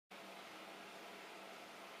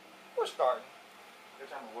We're starting. They're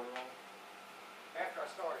turning the water on? After I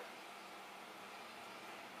started.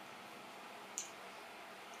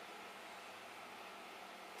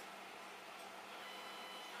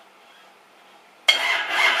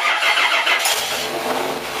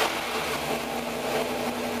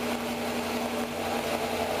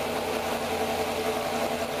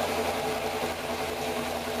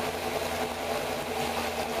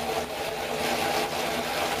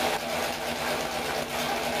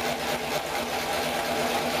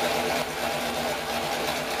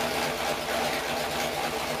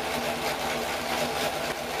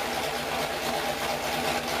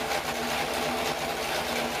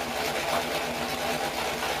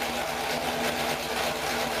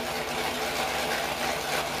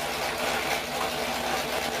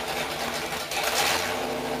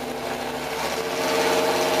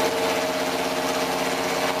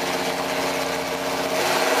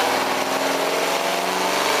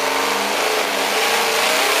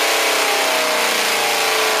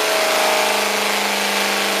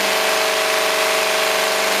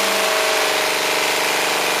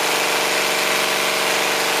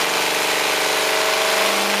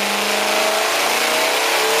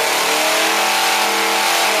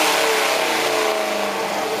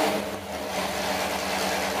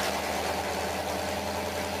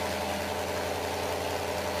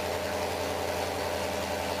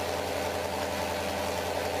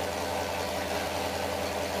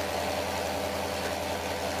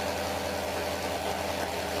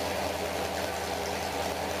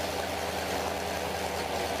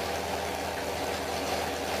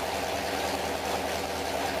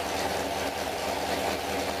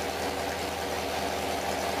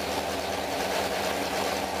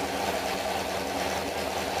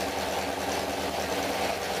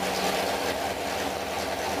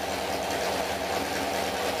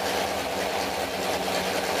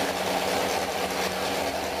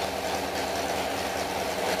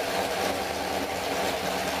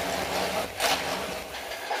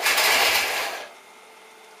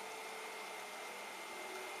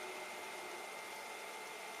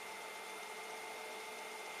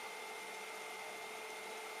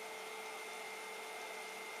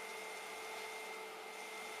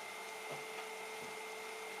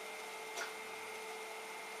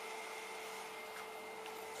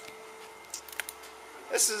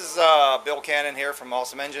 This is Bill Cannon here from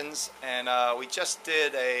Awesome Engines, and we just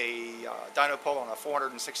did a dyno pull on a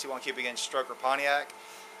 461 cubic inch Stroker Pontiac.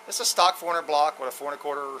 This is a stock 400 block with a 4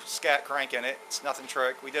 1/4 Scat crank in it. It's nothing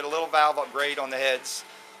trick. We did a little valve upgrade on the heads,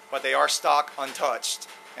 but they are stock untouched.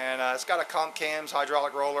 And it's got a Comp Cams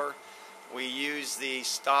hydraulic roller. We use the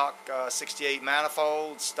stock 68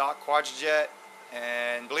 manifold, stock quadrijet,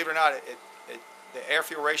 and believe it or not, the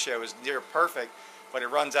air-fuel ratio is near perfect, but it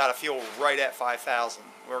runs out of fuel right at 5,000.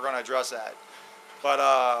 We're going to address that. But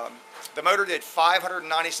the motor did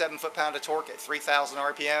 597 foot-pound of torque at 3,000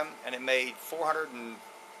 RPM, and it made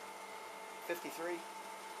 453?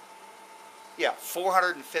 Yeah,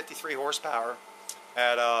 453 horsepower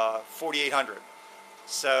at 4,800.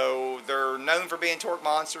 So they're known for being torque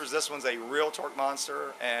monsters. This one's a real torque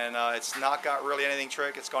monster, and it's not got really anything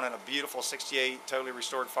trick. It's gone in a beautiful 68 totally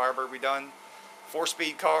restored FireBird we done.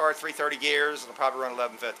 4-speed car, 330 gears. It'll probably run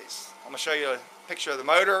 1150s. I'm going to show you a picture of the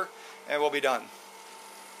motor, and we'll be done.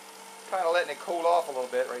 Kind of letting it cool off a little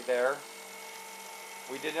bit right there.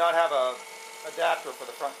 We did not have a adapter for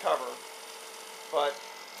the front cover, but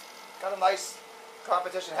got a nice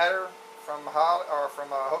competition header from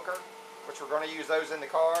Hooker, which we're going to use those in the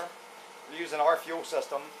car. We're using our fuel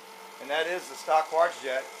system, and that is the stock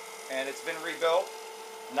quadrijet, and it's been rebuilt,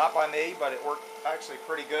 not by me, but it worked actually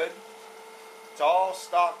pretty good. It's all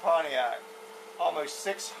stock Pontiac, almost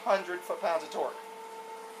 600 foot-pounds of torque.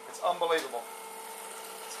 It's unbelievable.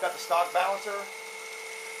 It's got the stock balancer. Of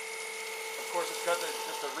course, it's got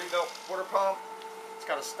just a rebuilt water pump. It's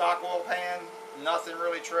got a stock oil pan. Nothing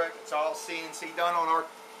really trick. It's all CNC done on our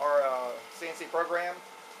CNC program,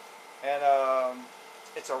 and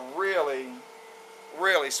it's a really,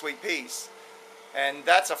 really sweet piece. And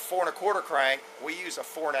that's a 4 1/4 crank. We use a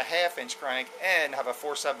 4.5 inch crank and have a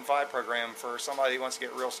 475 program for somebody who wants to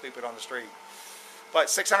get real stupid on the street. But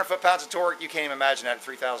 600 foot-pounds of torque, you can't even imagine that at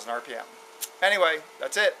 3,000 RPM. Anyway,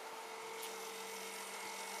 that's it.